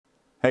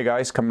Hey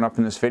guys, coming up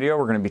in this video,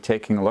 we're going to be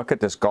taking a look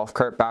at this golf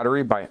cart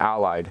battery by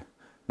Allied.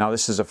 Now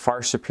this is a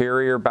far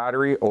superior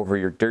battery over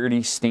your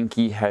dirty,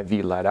 stinky,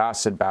 heavy lead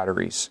acid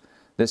batteries.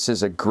 This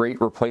is a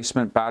great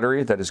replacement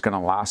battery that is going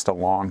to last a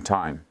long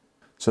time.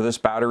 So this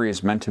battery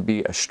is meant to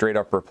be a straight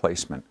up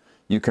replacement.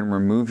 You can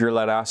remove your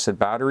lead acid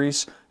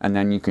batteries and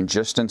then you can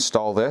just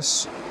install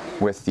this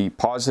with the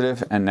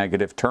positive and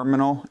negative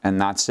terminal, and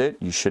that's it.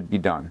 You should be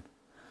done.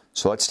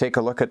 So let's take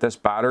a look at this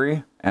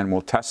battery and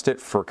we'll test it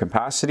for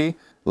capacity.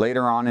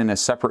 Later on in a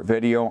separate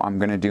video, I'm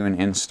going to do an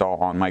install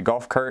on my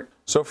golf cart.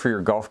 So for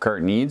your golf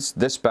cart needs,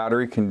 this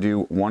battery can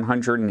do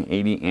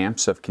 180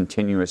 amps of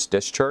continuous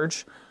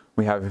discharge.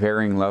 We have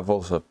varying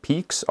levels of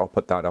peaks. I'll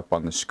put that up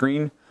on the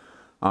screen.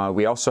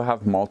 We also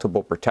have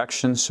multiple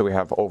protections. So we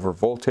have over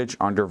voltage,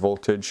 under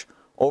voltage,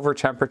 over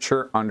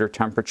temperature, under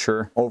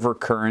temperature, over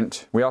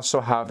current. We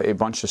also have a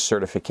bunch of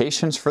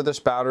certifications for this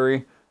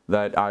battery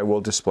that I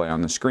will display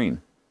on the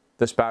screen.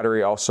 This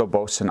battery also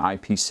boasts an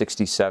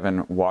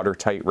IP67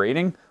 watertight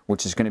rating,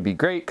 which is going to be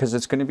great because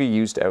it's going to be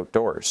used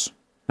outdoors.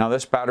 Now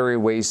this battery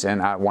weighs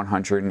in at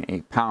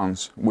 108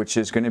 pounds, which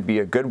is going to be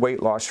a good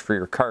weight loss for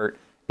your cart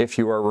if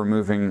you are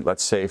removing,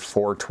 let's say,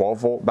 4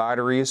 12-volt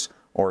batteries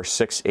or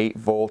 6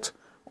 8-volt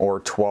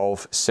or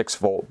 12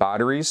 6-volt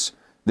batteries.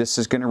 This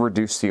is going to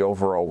reduce the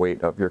overall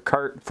weight of your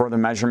cart. For the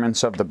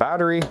measurements of the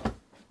battery,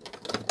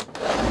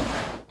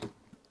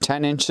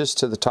 10 inches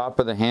to the top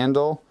of the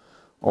handle,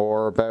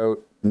 or about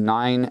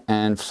 9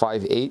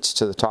 5/8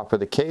 to the top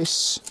of the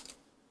case,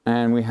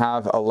 and we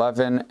have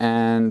 11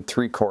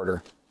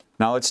 3/4.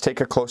 Now let's take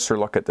a closer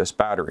look at this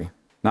battery.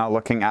 Now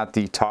looking at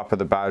the top of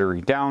the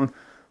battery down,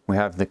 we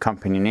have the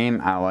company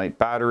name, Allied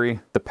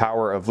Battery, the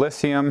power of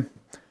lithium,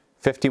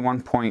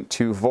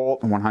 51.2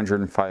 volt,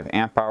 105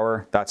 amp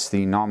hour. That's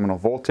the nominal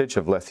voltage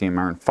of lithium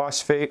iron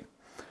phosphate.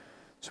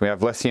 So we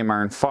have lithium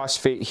iron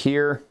phosphate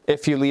here.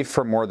 If you leave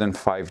for more than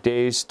 5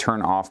 days,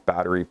 turn off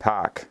battery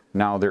pack.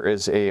 Now there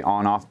is a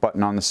on-off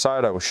button on the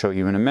side. I will show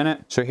you in a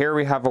minute. So here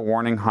we have a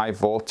warning: high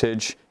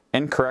voltage.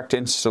 Incorrect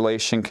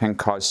installation can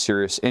cause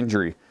serious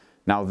injury.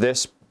 Now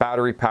this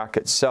battery pack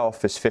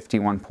itself is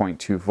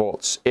 51.2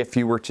 volts. If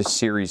you were to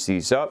series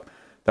these up,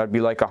 that'd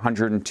be like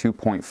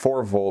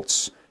 102.4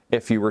 volts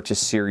if you were to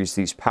series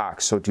these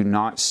packs. So do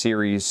not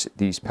series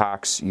these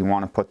packs. You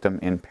want to put them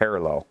in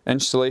parallel.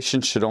 Installation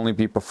should only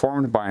be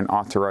performed by an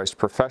authorized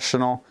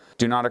professional.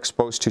 Do not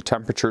expose to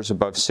temperatures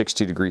above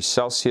 60 degrees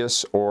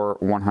Celsius or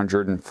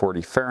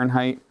 140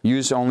 Fahrenheit.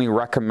 Use only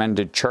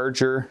recommended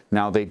charger.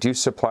 Now they do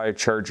supply a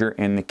charger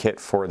in the kit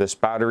for this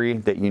battery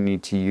that you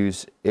need to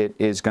use. It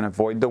is going to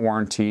void the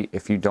warranty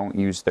if you don't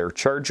use their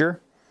charger.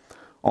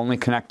 Only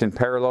connect in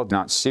parallel,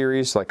 not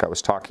series, like I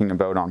was talking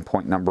about on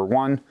point number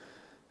 1.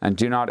 And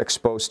do not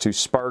expose to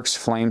sparks,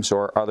 flames,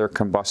 or other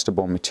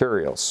combustible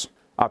materials.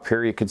 Up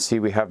here you can see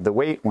we have the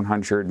weight,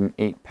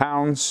 108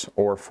 pounds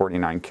or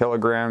 49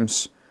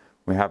 kilograms.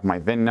 We have my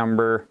VIN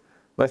number,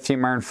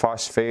 lithium iron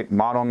phosphate,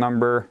 model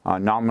number,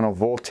 nominal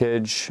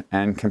voltage,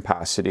 and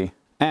capacity.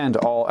 And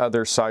all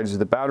other sides of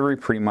the battery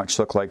pretty much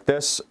look like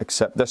this,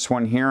 except this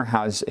one here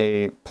has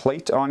a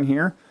plate on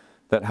here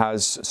that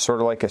has sort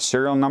of like a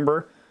serial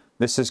number.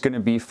 This is going to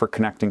be for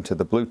connecting to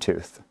the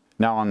Bluetooth.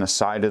 Now on the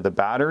side of the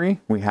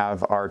battery, we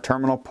have our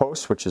terminal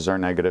post, which is our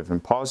negative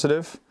and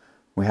positive.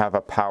 We have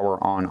a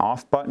power on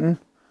off button.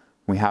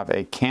 We have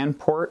a CAN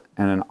port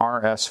and an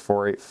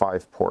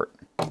RS485 port.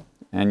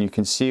 And you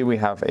can see we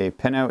have a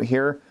pinout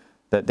here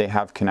that they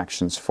have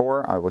connections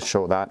for. I will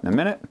show that in a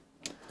minute.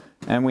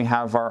 And we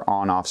have our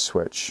on-off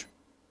switch.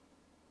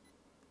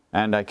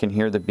 And I can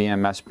hear the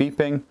BMS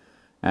beeping,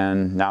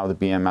 and now the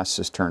BMS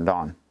is turned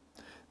on.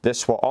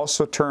 This will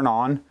also turn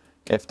on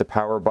if the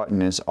power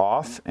button is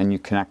off and you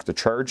connect the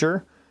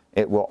charger.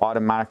 It will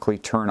automatically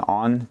turn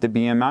on the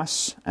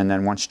BMS, and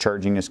then once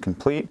charging is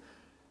complete,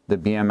 the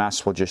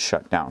BMS will just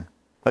shut down.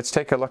 Let's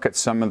take a look at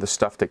some of the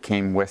stuff that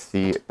came with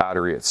the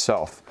battery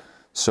itself.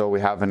 So we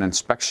have an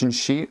inspection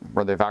sheet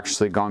where they've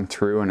actually gone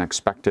through and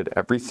inspected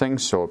everything.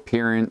 So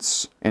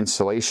appearance,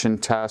 insulation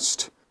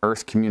test,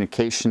 earth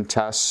communication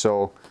test.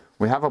 So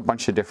we have a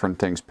bunch of different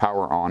things: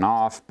 power on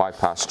off,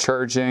 bypass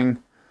charging.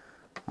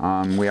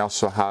 We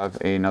also have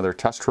another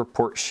test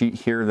report sheet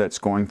here that's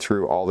going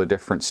through all the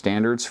different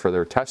standards for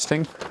their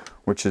testing,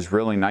 which is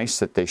really nice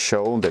that they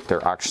show that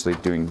they're actually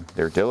doing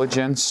their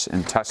diligence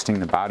and testing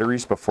the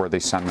batteries before they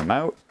send them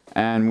out.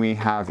 And we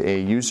have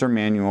a user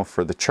manual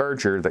for the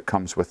charger that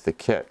comes with the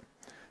kit.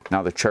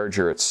 Now the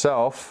charger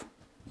itself,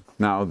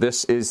 now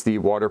this is the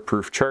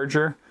waterproof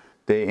charger.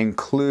 They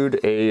include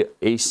a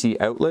AC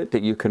outlet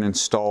that you can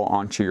install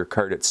onto your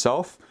cart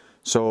itself.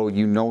 So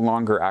you no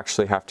longer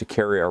actually have to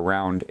carry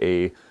around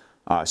a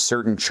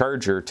certain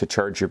charger to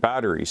charge your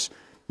batteries.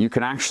 You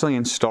can actually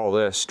install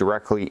this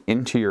directly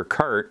into your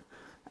cart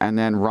and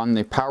then run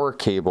the power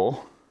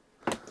cable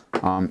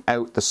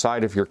out the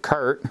side of your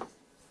cart.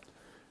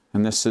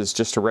 And this is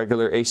just a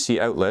regular AC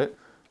outlet.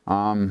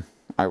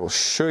 I will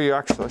show you,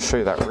 actually I'll show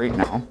you that right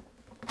now.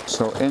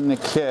 So in the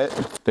kit,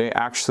 they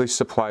actually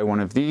supply one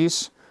of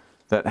these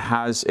that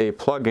has a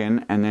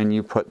plug-in, and then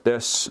you put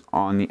this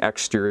on the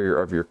exterior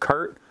of your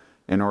cart.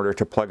 in order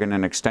to plug in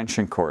an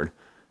extension cord.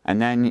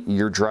 And then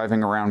you're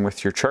driving around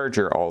with your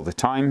charger all the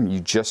time. You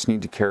just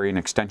need to carry an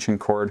extension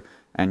cord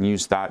and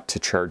use that to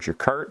charge your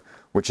cart,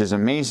 which is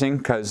amazing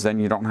because then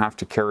you don't have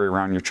to carry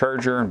around your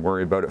charger and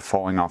worry about it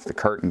falling off the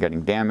cart and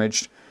getting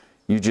damaged.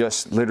 You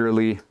just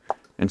literally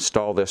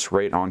install this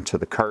right onto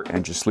the cart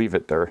and just leave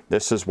it there.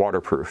 This is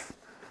waterproof.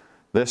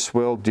 This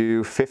will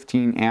do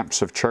 15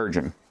 amps of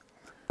charging,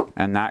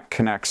 and that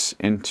connects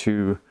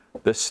into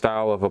this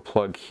style of a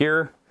plug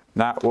here.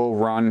 That will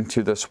run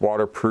to this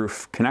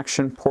waterproof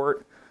connection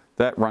port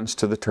that runs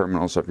to the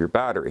terminals of your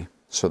battery.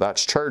 So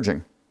that's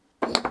charging.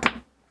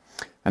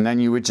 And then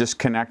you would just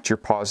connect your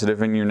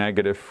positive and your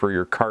negative for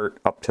your cart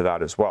up to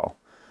that as well.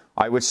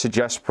 I would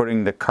suggest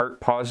putting the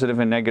cart positive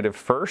and negative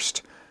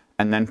first,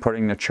 and then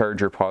putting the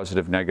charger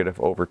positive negative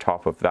over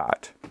top of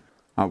that.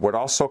 What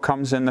also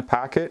comes in the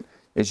packet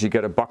is you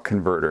get a buck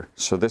converter.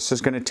 So this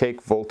is going to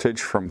take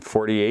voltage from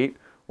 48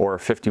 or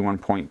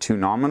 51.2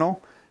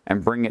 nominal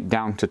and bring it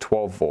down to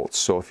 12 volts.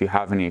 So if you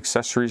have any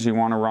accessories you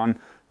want to run,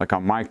 like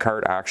on my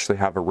cart, I actually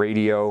have a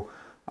radio,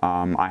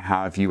 I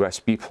have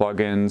USB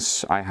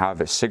plugins, I have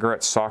a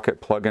cigarette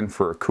socket plug-in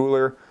for a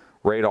cooler,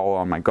 right all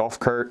on my golf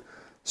cart.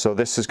 So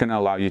this is going to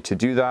allow you to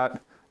do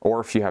that. Or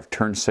if you have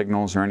turn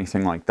signals or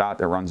anything like that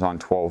that runs on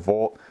 12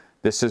 volt,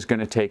 this is going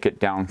to take it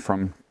down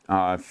from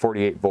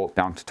 48 volt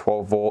down to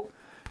 12 volt.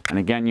 And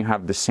again, you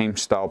have the same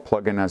style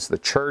plug-in as the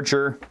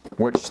charger,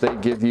 which they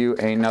give you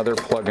another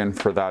plug-in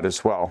for that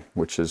as well,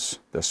 which is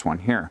this one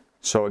here.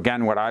 So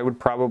again, what I would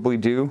probably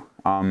do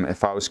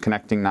if I was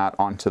connecting that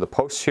onto the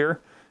posts here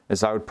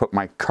is I would put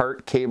my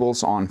cart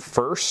cables on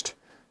first,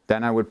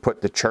 then I would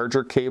put the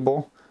charger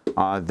cable,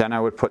 then I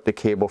would put the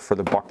cable for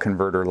the buck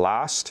converter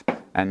last,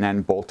 and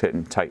then bolt it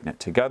and tighten it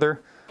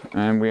together.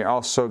 And we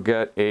also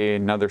get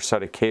another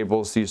set of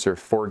cables. These are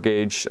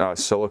 4-gauge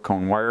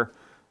silicone wire.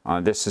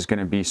 This is going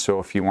to be so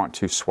if you want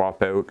to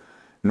swap out,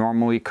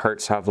 normally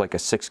carts have like a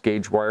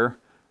 6-gauge wire.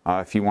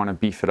 If you want to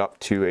beef it up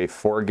to a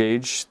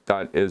 4-gauge,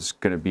 that is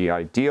going to be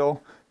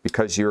ideal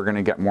because you're going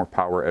to get more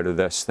power out of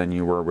this than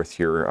you were with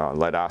your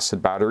lead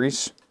acid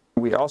batteries.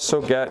 We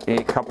also get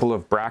a couple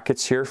of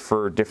brackets here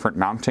for different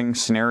mounting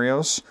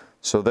scenarios.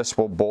 So this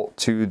will bolt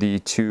to the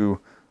two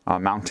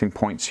mounting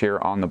points here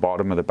on the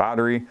bottom of the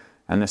battery,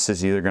 and this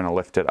is either going to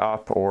lift it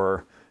up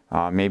or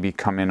maybe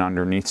come in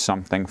underneath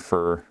something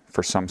for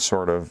some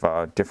sort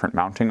of different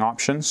mounting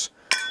options.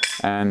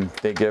 And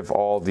they give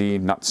all the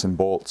nuts and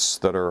bolts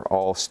that are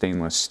all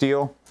stainless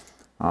steel.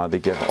 They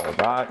give all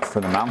that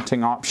for the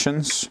mounting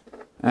options.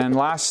 And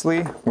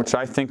lastly, which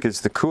I think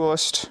is the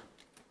coolest,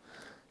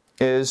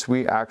 is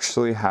we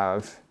actually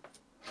have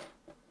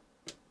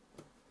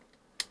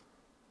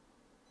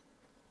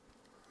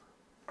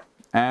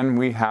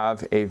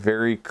a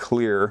very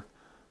clear,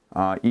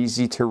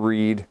 easy to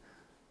read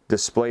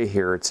display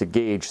here. It's a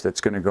gauge that's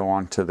going to go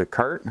onto the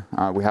cart.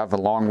 We have a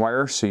long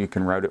wire so you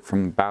can route it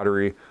from the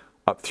battery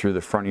up through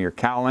the front of your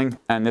cowling,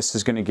 and this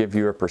is going to give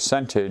you a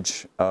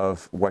percentage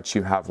of what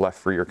you have left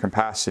for your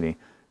capacity.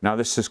 Now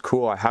this is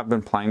cool. I have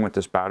been playing with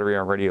this battery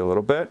already a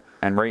little bit,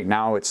 and right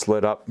now it's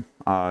lit up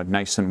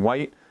nice and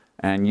white,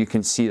 and you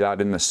can see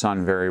that in the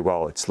sun very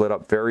well. It's lit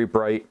up very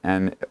bright,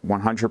 and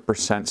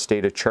 100%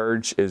 state of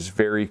charge is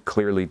very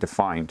clearly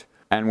defined.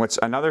 And what's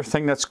another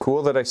thing that's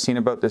cool that I've seen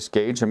about this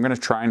gauge, I'm going to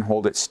try and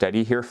hold it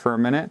steady here for a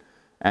minute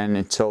and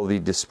until the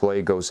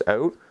display goes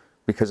out,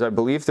 because I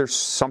believe there's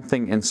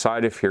something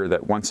inside of here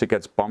that once it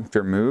gets bumped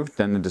or moved,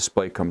 then the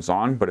display comes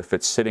on. But if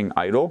it's sitting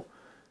idle,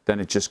 then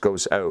it just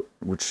goes out,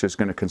 which is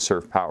going to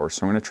conserve power.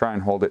 So I'm going to try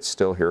and hold it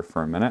still here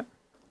for a minute.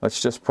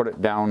 Let's just put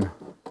it down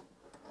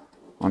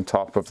on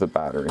top of the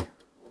battery.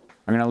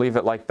 I'm going to leave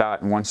it like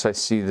that, and once I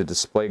see the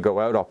display go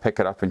out, I'll pick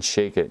it up and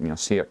shake it, and you'll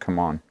see it come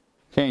on.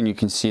 Okay, and you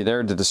can see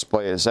there the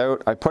display is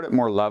out. I put it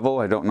more level.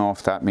 I don't know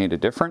if that made a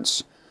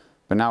difference,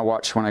 but now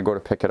watch when I go to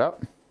pick it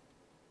up.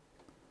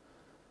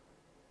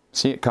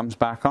 See, it comes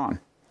back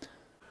on.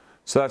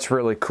 So that's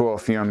really cool.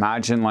 If you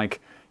imagine like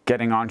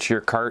getting onto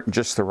your cart,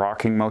 just the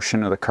rocking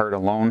motion of the cart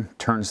alone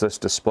turns this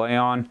display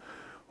on.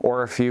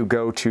 Or if you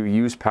go to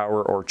use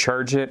power or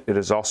charge it, it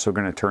is also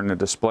going to turn the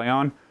display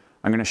on.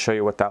 I'm going to show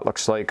you what that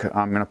looks like.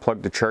 I'm going to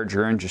plug the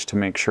charger in just to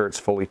make sure it's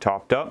fully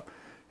topped up.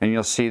 And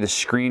you'll see the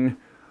screen,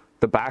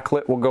 the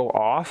backlit will go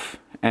off,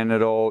 and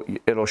it'll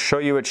show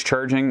you it's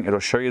charging, it'll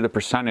show you the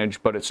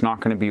percentage, but it's not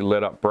going to be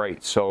lit up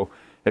bright. So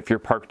if you're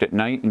parked at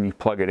night and you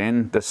plug it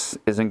in, this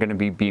isn't going to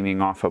be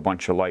beaming off a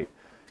bunch of light.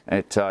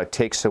 It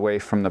takes away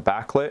from the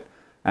backlit,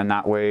 and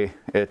that way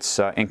it's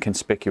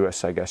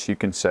inconspicuous, I guess you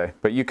can say.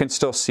 But you can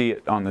still see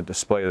it on the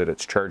display that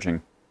it's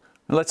charging.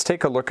 Let's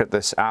take a look at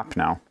this app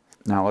now.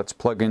 Now let's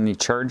plug in the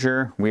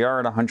charger. We are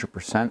at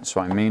 100%,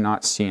 so I may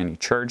not see any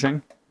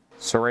charging.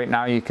 So right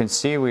now you can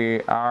see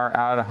we are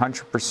at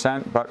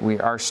 100%, but we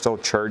are still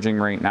charging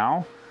right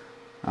now.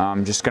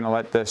 I'm just going to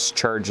let this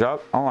charge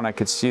up. Oh, and I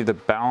could see the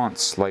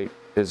balance light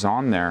is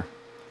on there.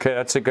 Okay,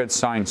 that's a good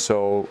sign.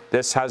 So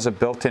this has a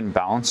built-in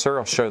balancer.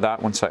 I'll show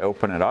that once I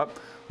open it up.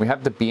 We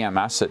have the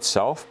BMS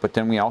itself, but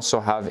then we also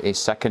have a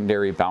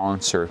secondary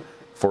balancer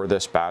for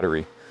this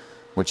battery.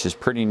 which is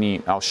pretty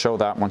neat. I'll show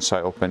that once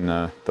I open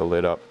the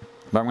lid up.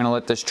 But I'm going to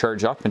let this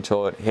charge up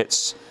until it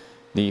hits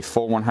the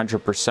full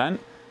 100%,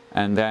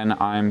 and then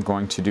I'm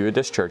going to do a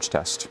discharge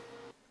test.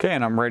 Okay,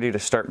 and I'm ready to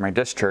start my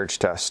discharge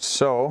test.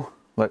 So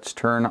let's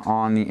turn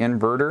on the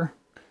inverter.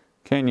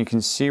 Okay, and you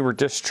can see we're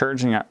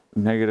discharging at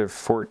negative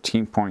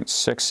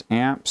 14.6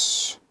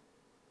 amps.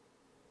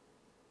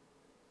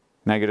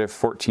 Negative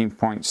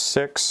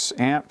 14.6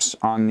 amps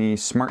on the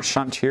smart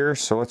shunt here.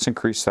 So let's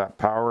increase that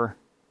power.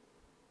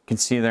 You can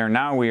see there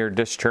now we are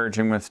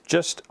discharging with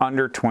just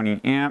under 20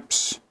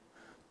 amps.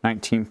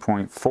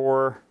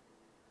 19.4.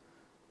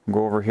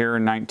 Go over here,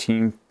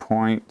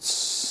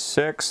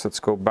 19.6. Let's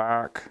go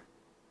back.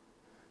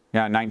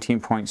 Yeah,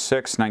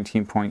 19.6,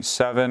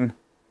 19.7.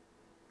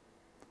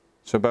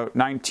 So about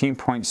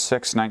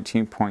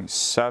 19.6,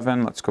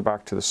 19.7. Let's go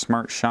back to the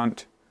smart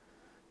shunt.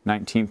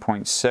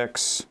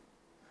 19.6.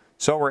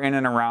 So we're in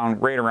and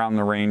around, right around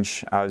the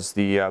range as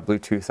the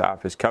Bluetooth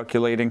app is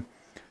calculating.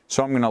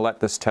 So I'm going to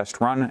let this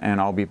test run, and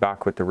I'll be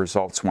back with the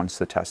results once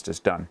the test is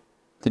done.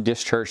 The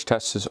discharge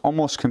test is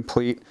almost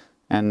complete,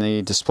 and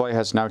the display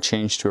has now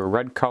changed to a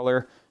red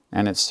color,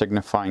 and it's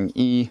signifying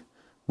E,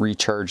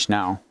 recharge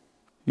now.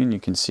 And you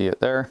can see it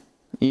there,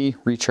 E,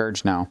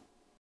 recharge now.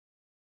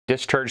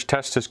 Discharge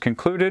test is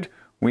concluded.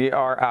 We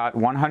are at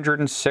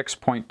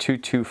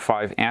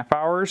 106.225 amp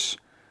hours,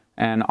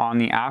 and on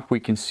the app we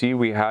can see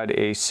we had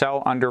a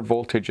cell under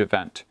voltage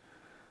event.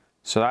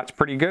 So that's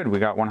pretty good. We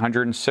got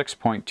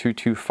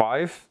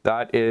 106.225.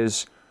 That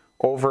is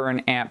over an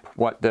amp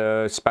what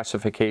the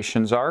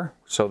specifications are.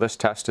 So this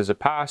test is a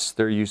pass.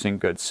 They're using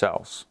good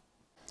cells.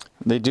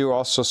 They do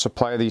also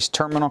supply these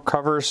terminal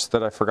covers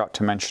that I forgot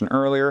to mention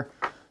earlier.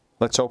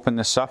 Let's open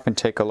this up and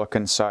take a look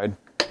inside.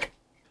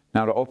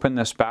 Now to open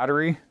this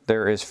battery,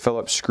 there is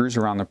Phillips screws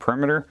around the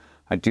perimeter.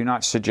 I do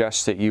not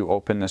suggest that you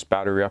open this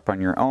battery up on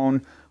your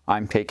own.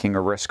 I'm taking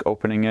a risk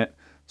opening it.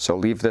 So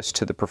leave this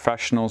to the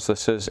professionals.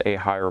 This is a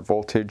higher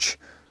voltage.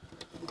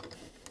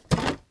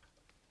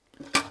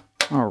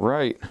 All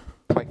right.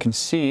 I can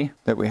see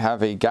that we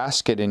have a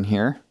gasket in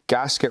here,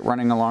 gasket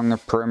running along the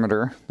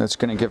perimeter that's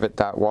going to give it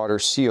that water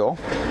seal.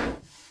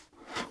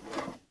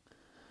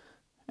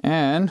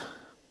 And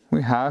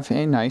we have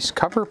a nice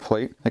cover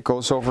plate that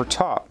goes over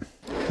top,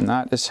 and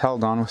that is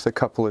held on with a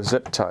couple of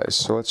zip ties.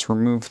 So let's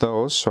remove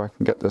those so I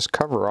can get this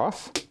cover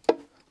off.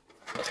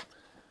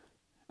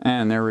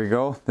 And there we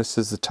go. This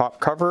is the top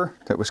cover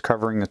that was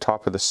covering the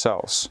top of the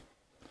cells.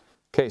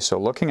 Okay, so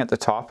looking at the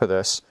top of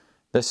this,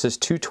 this is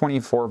two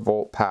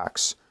 24-volt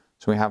packs.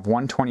 So we have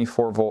one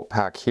 24-volt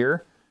pack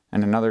here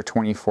and another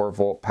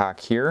 24-volt pack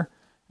here,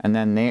 and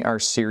then they are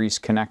series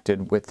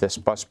connected with this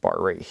bus bar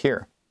right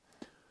here.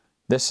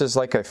 This is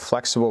like a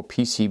flexible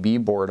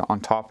PCB board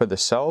on top of the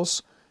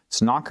cells.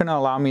 It's not going to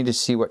allow me to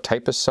see what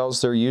type of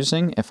cells they're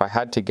using. If I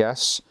had to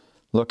guess,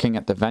 looking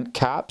at the vent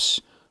caps,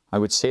 I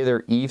would say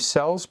they're Eve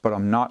cells, but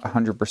I'm not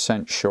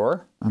 100%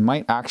 sure. I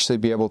might actually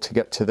be able to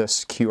get to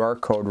this QR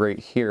code right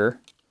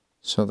here.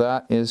 So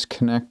that is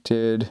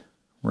connected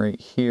right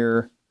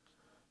here.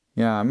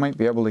 Yeah, I might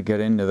be able to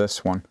get into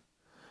this one.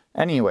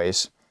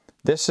 Anyways,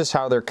 this is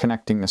how they're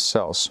connecting the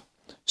cells.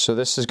 So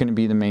this is going to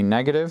be the main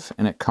negative,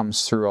 and it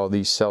comes through all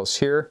these cells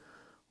here,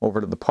 over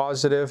to the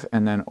positive,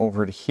 and then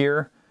over to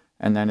here,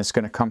 and then it's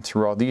going to come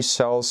through all these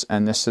cells,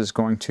 and this is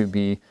going to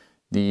be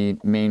the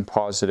main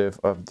positive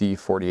of the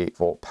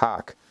 48-volt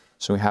pack.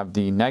 So we have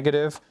the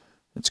negative,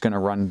 it's going to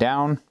run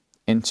down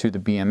into the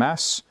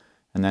BMS,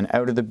 and then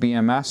out of the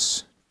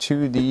BMS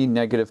to the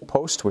negative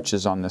post, which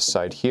is on this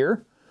side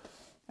here.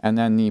 And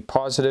then the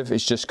positive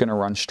is just going to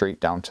run straight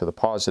down to the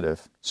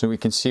positive. So we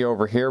can see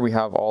over here we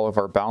have all of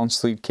our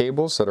balance lead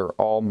cables that are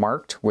all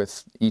marked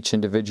with each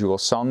individual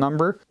cell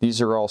number. These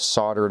are all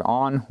soldered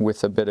on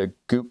with a bit of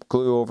goop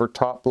glue over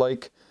top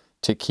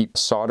to keep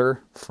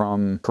solder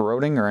from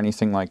corroding or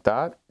anything like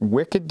that.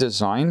 Wicked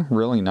design,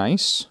 really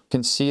nice. You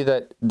can see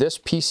that this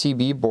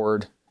PCB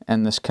board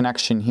and this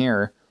connection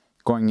here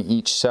going to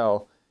each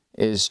cell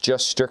is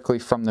just strictly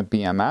from the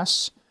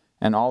BMS.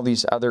 And all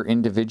these other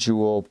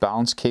individual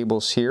balance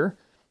cables here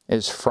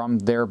is from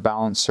their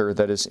balancer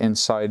that is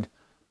inside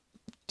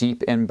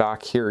deep in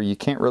back here. You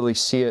can't really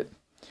see it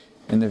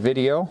in the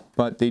video,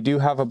 but they do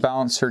have a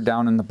balancer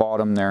down in the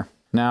bottom there.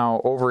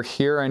 Now over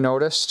here I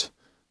noticed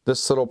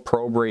this little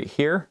probe right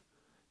here.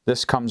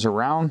 This comes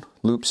around,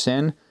 loops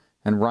in,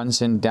 and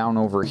runs in down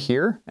over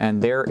here.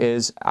 And there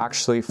is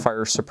actually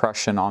fire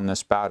suppression on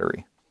this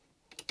battery.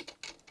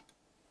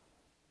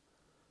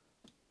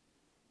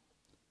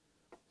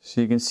 So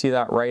you can see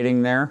that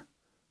writing there.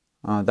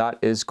 That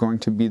is going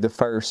to be the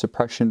fire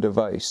suppression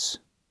device.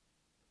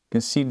 You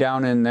can see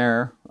down in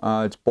there,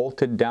 it's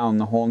bolted down,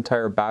 the whole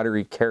entire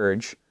battery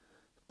carriage,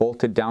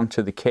 bolted down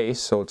to the case,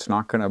 so it's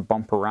not going to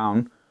bump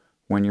around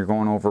when you're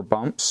going over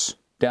bumps.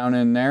 Down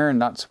in there, and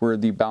that's where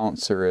the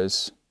balancer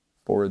is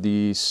for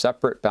the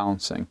separate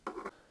balancing.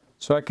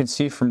 So I can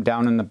see from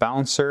down in the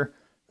balancer,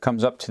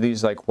 comes up to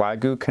these like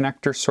Wagyu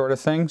connector sort of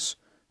things,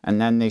 and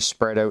then they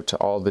spread out to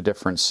all the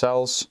different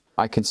cells.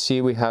 I can see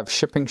we have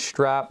shipping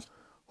strap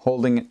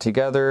holding it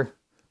together,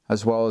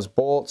 as well as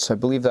bolts. I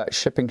believe that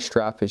shipping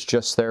strap is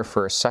just there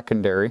for a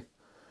secondary.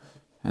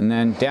 And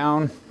then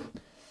down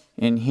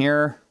in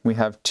here, we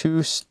have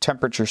two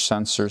temperature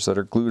sensors that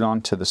are glued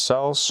onto the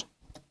cells.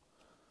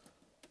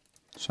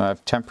 So I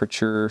have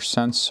temperature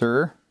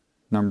sensor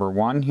number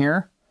 1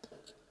 here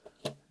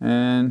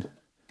and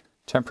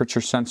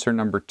temperature sensor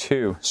number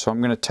 2. So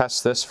I'm going to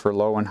test this for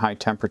low and high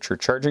temperature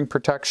charging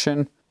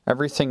protection.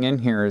 Everything in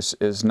here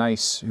is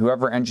nice.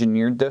 Whoever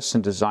engineered this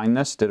and designed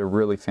this did a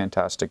really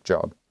fantastic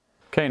job.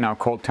 Okay, now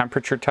cold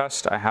temperature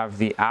test. I have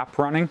the app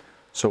running,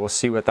 so we'll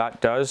see what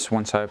that does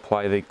once I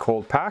apply the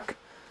cold pack.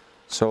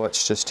 So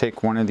let's just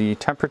take one of the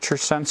temperature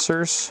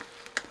sensors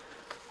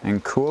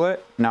and cool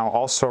it. Now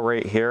also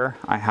right here,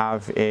 I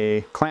have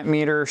a clamp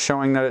meter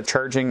showing that it's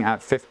charging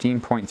at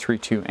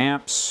 15.32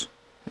 amps.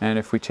 And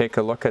if we take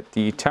a look at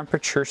the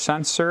temperature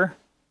sensor,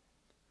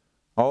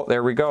 oh,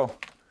 there we go.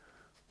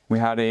 We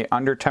had a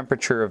under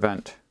temperature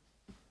event.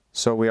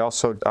 So we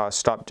also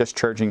stopped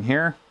discharging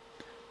here.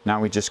 Now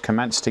we just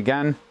commenced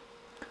again.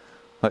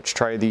 Let's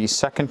try the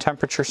second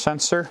temperature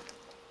sensor.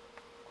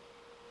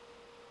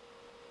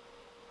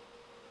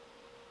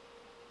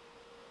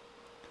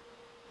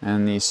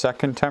 And the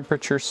second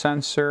temperature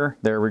sensor,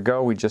 there we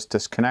go, we just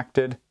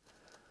disconnected.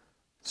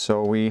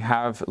 So we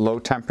have low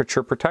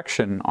temperature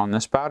protection on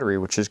this battery,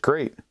 which is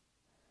great.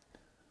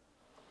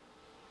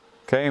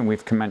 Okay, and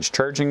we've commenced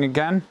charging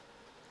again.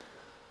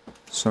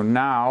 So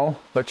now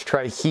let's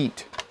try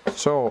heat.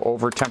 So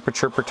over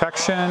temperature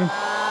protection.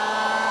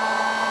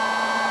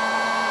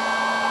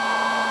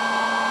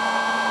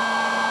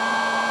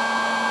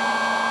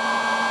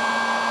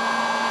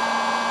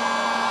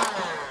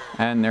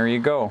 And there you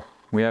go.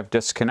 We have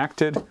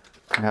disconnected.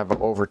 We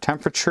have over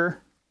temperature.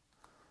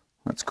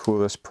 Let's cool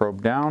this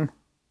probe down.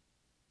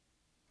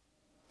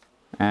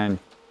 And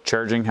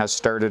charging has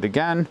started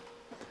again.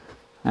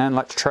 And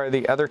let's try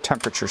the other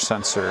temperature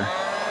sensor.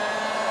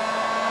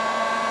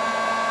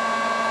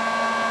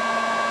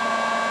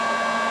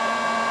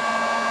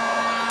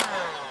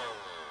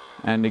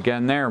 And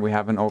again there, we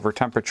have an over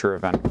temperature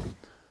event.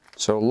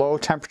 So low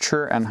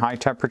temperature and high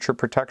temperature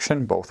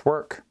protection both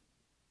work.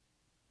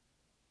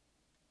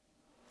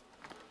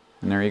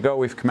 And there you go,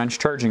 we've commenced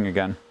charging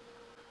again.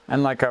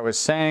 And like I was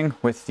saying,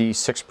 with the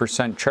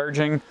 6%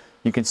 charging,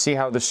 you can see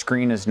how the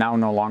screen is now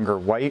no longer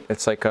white.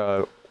 It's like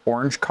a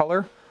orange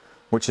color,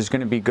 which is going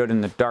to be good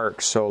in the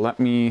dark. So let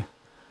me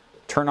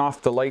turn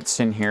off the lights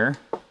in here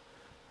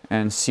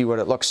and see what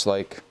it looks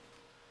like.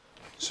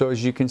 So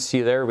as you can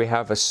see there, we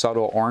have a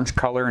subtle orange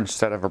color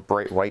instead of a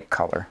bright white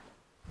color,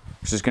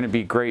 which is going to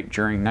be great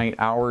during night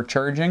hour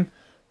charging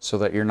so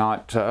that you're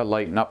not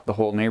lighting up the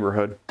whole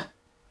neighborhood.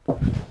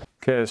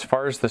 Okay, as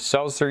far as the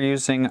cells they're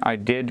using, I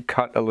did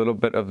cut a little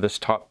bit of this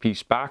top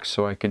piece back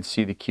so I can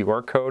see the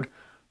QR code.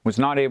 Was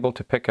not able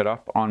to pick it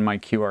up on my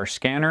QR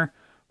scanner,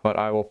 but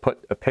I will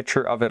put a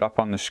picture of it up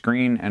on the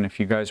screen, and if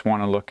you guys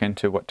want to look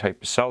into what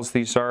type of cells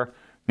these are,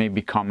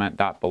 maybe comment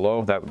that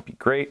below. That would be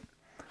great.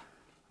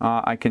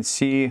 I can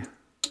see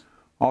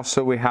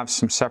also we have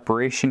some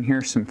separation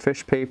here, some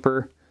fish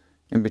paper.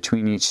 In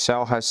between each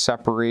cell has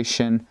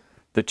separation.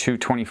 The two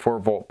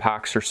 24-volt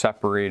packs are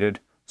separated.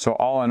 So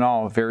all in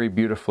all, a very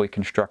beautifully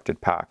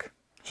constructed pack.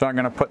 So I'm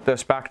going to put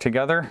this back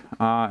together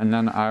and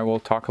then I will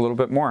talk a little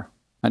bit more.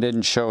 I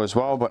didn't show as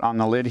well, but on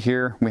the lid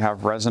here we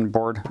have resin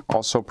board,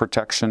 also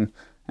protection,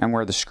 and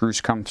where the screws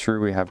come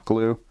through we have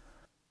glue.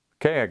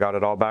 Okay, I got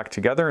it all back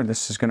together, and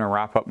this is going to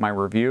wrap up my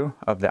review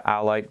of the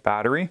Alite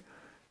battery.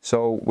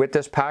 So with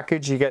this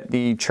package you get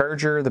the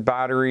charger, the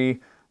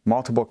battery,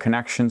 multiple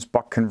connections,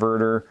 buck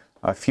converter,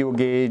 a fuel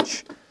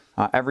gauge,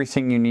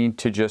 everything you need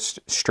to just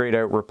straight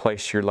out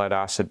replace your lead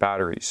acid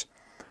batteries.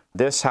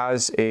 This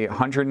has a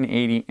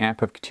 180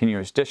 amp of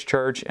continuous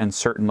discharge and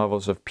certain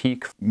levels of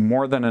peak,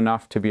 more than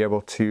enough to be able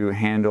to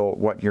handle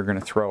what you're going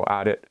to throw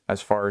at it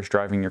as far as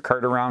driving your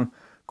cart around,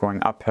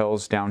 going up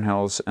hills, down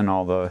hills, and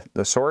all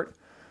the sort.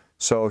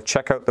 So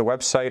check out the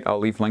website. I'll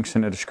leave links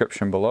in the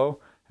description below.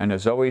 And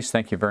as always,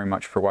 thank you very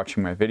much for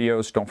watching my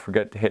videos. Don't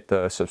forget to hit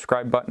the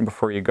subscribe button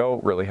before you go.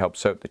 It really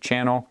helps out the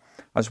channel,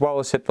 as well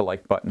as hit the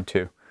like button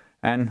too.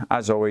 And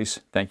as always,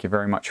 thank you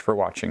very much for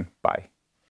watching. Bye.